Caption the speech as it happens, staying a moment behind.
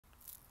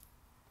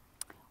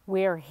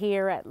We're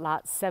here at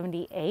lot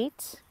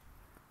 78,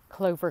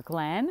 Clover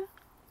Glenn.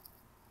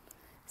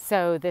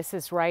 So this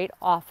is right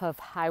off of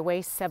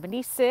Highway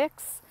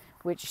 76,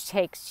 which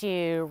takes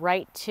you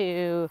right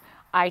to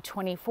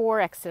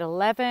I-24, exit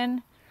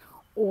 11,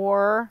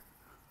 or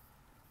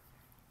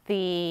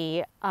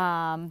the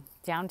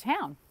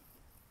downtown.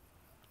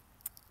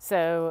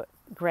 So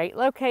great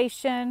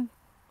location.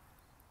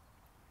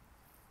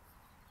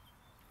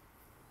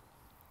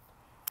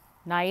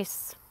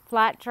 Nice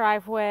flat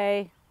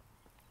driveway.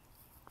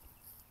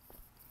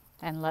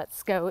 And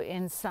let's go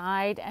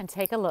inside and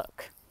take a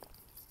look.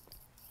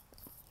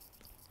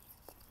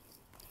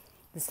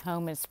 This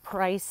home is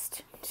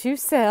priced to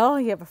sell.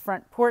 You have a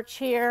front porch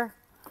here,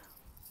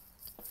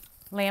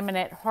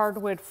 laminate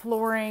hardwood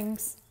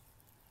floorings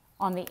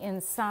on the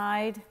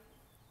inside.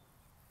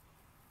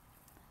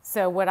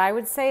 So what I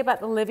would say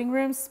about the living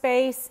room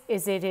space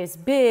is it is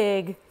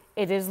big,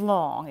 it is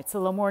long. It's a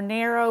little more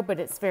narrow, but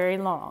it's very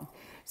long.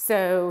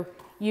 So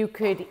you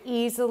could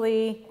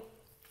easily,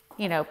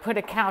 put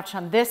a couch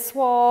on this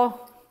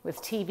wall with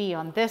TV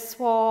on this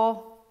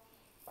wall,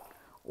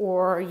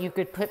 or you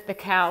could put the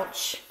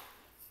couch,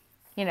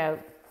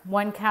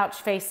 one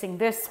couch facing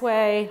this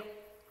way,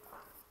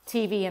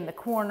 TV in the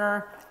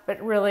corner,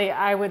 but really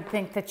I would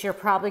think that you're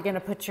probably going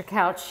to put your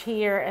couch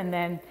here and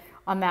then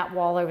on that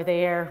wall over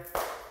there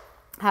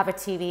have a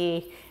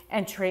TV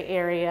entry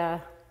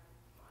area.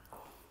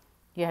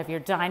 You have your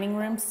dining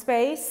room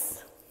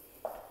space,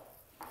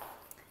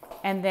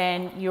 and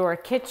then your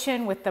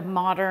kitchen with the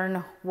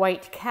modern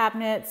white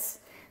cabinets,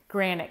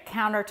 granite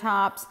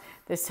countertops.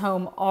 This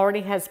home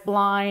already has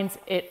blinds.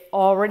 It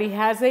already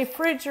has a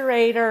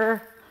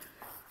refrigerator.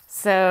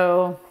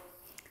 So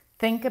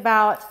think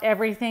about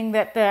everything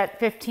that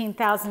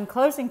 $15,000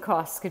 closing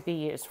costs could be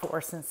used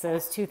for, since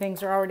those two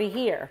things are already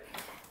here.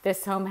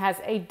 This home has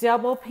a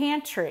double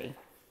pantry.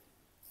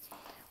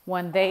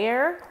 One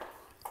there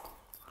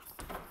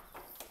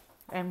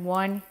and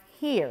one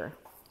here.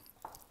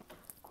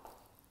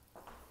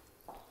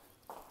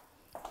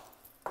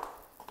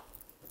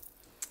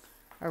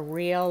 A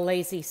real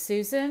Lazy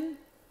Susan,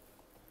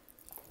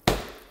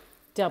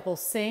 double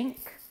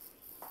sink.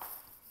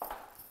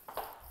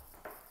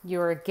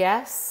 Your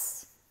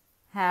guests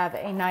have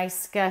a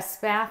nice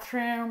guest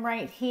bathroom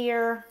right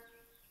here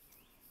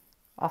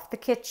off the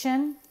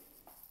kitchen.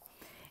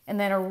 And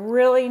then a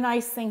really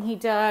nice thing he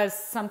does,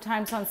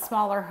 sometimes on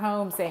smaller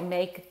homes, they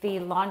make the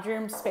laundry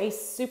room space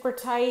super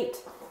tight.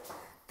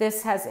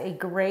 This has a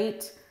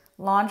great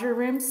laundry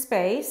room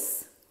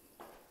space.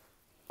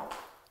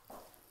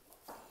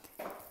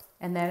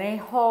 And then a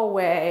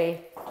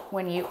hallway.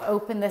 When you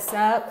open this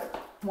up,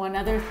 one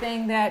other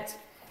thing that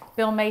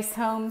Bill Mace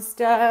Homes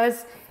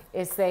does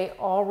is they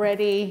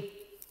already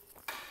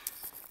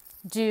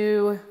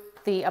do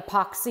the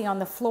epoxy on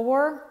the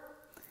floor.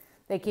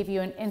 They give you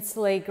an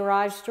insulated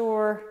garage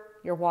door.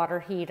 Your water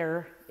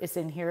heater is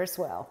in here as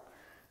well.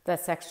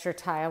 That's extra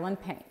tile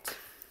and paint.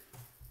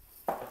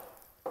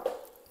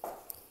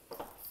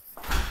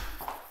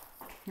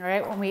 All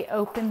right, when we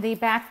open the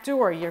back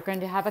door, you're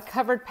going to have a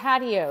covered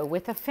patio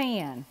with a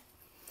fan.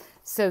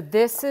 So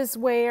this is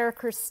where,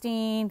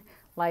 Christine,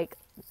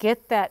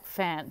 get that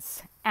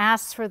fence,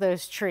 ask for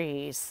those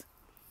trees,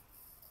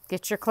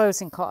 get your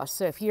closing costs.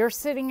 So if you're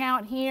sitting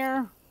out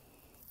here,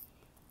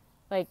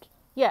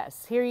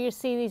 yes, here you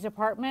see these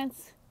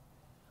apartments,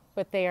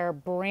 but they are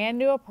brand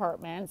new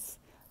apartments.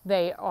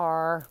 They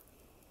are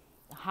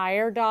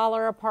higher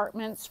dollar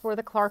apartments for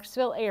the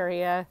Clarksville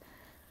area.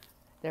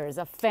 There is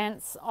a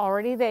fence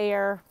already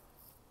there.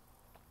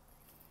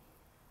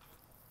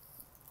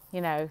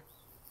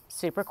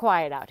 Super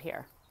quiet out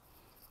here.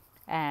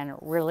 And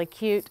really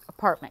cute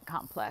apartment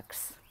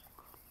complex.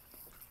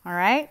 All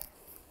right,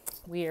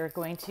 we are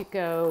going to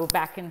go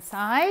back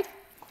inside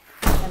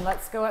and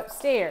let's go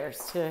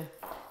upstairs to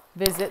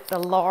visit the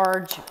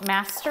large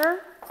master.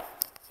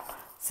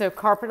 So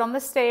carpet on the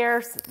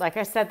stairs. Like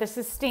I said, this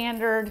is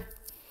standard.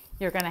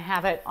 You're going to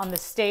have it on the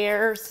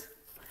stairs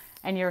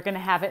and you're going to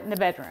have it in the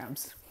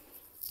bedrooms.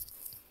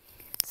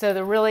 So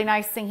the really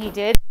nice thing he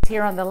did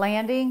here on the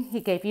landing, he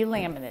gave you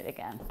laminate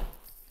again.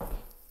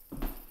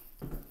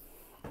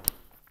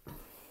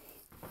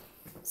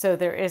 So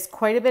there is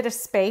quite a bit of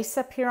space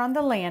up here on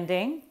the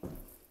landing.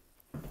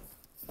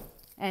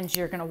 And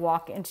you're going to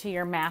walk into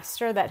your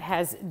master that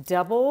has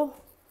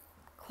double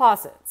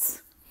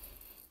closets.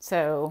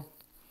 So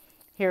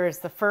here is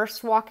the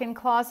first walk-in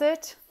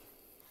closet.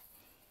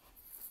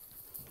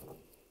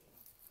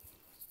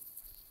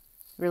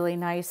 Really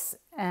nice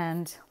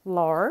and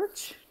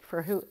large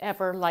for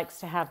whoever likes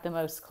to have the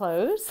most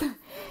clothes.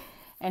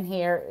 And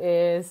here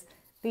is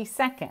the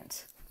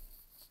second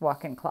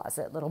walk-in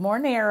closet. A little more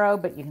narrow,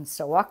 but you can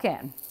still walk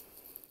in.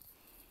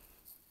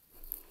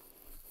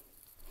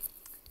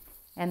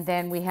 And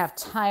then we have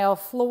tile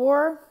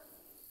floor,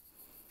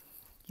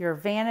 your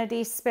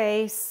vanity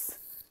space,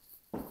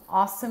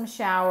 awesome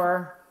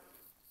shower,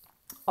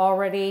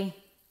 already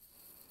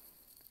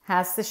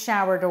has the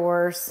shower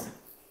doors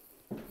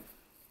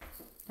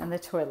and the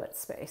toilet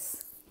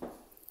space.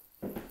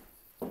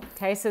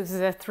 Okay, so this is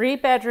a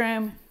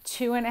 3-bedroom,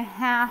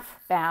 2.5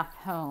 bath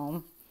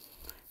home.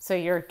 So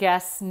your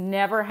guests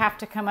never have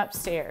to come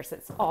upstairs.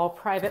 It's all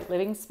private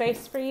living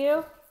space for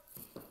you.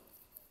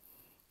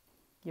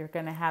 You're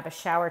going to have a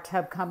shower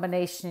tub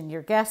combination in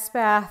your guest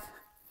bath.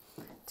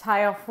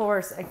 Tile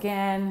floors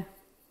again.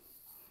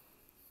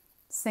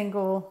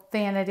 Single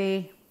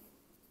vanity.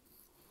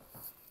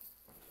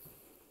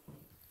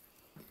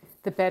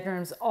 The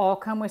bedrooms all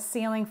come with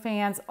ceiling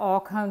fans, all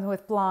come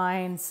with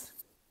blinds.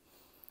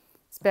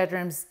 This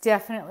bedroom's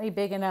definitely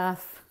big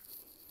enough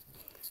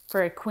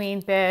for a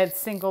queen bed,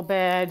 single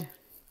bed.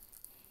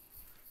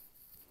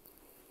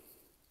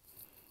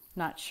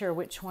 Not sure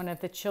which one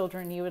of the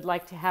children you would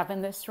like to have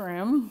in this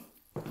room.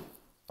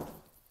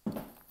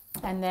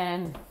 And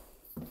then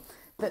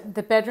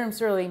the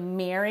bedrooms really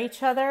mirror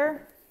each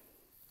other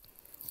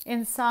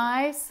in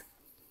size.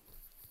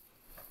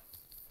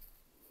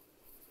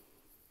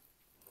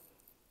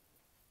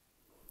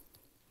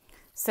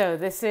 So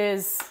this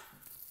is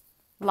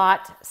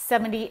lot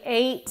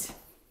 78,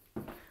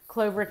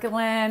 Clover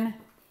Glenn,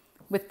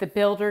 with the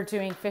builder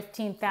doing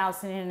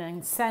 $15,000 in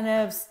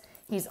incentives.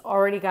 He's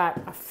already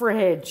got a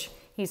fridge.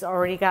 He's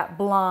already got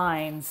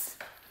blinds.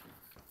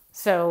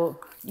 So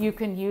you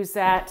can use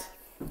that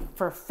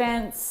for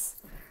fence,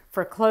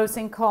 for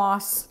closing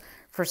costs,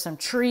 for some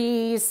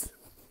trees.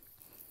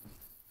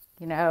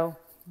 You know,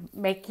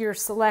 make your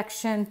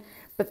selection.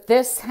 But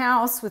this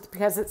house,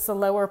 because it's a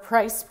lower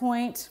price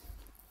point,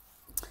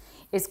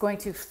 is going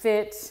to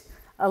fit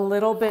a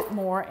little bit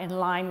more in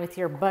line with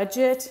your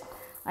budget.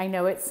 I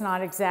know it's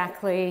not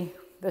exactly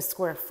the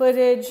square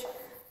footage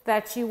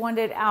that you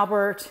wanted,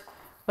 Albert,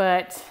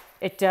 but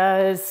it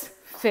does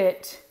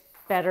fit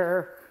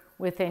better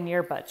within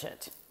your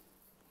budget.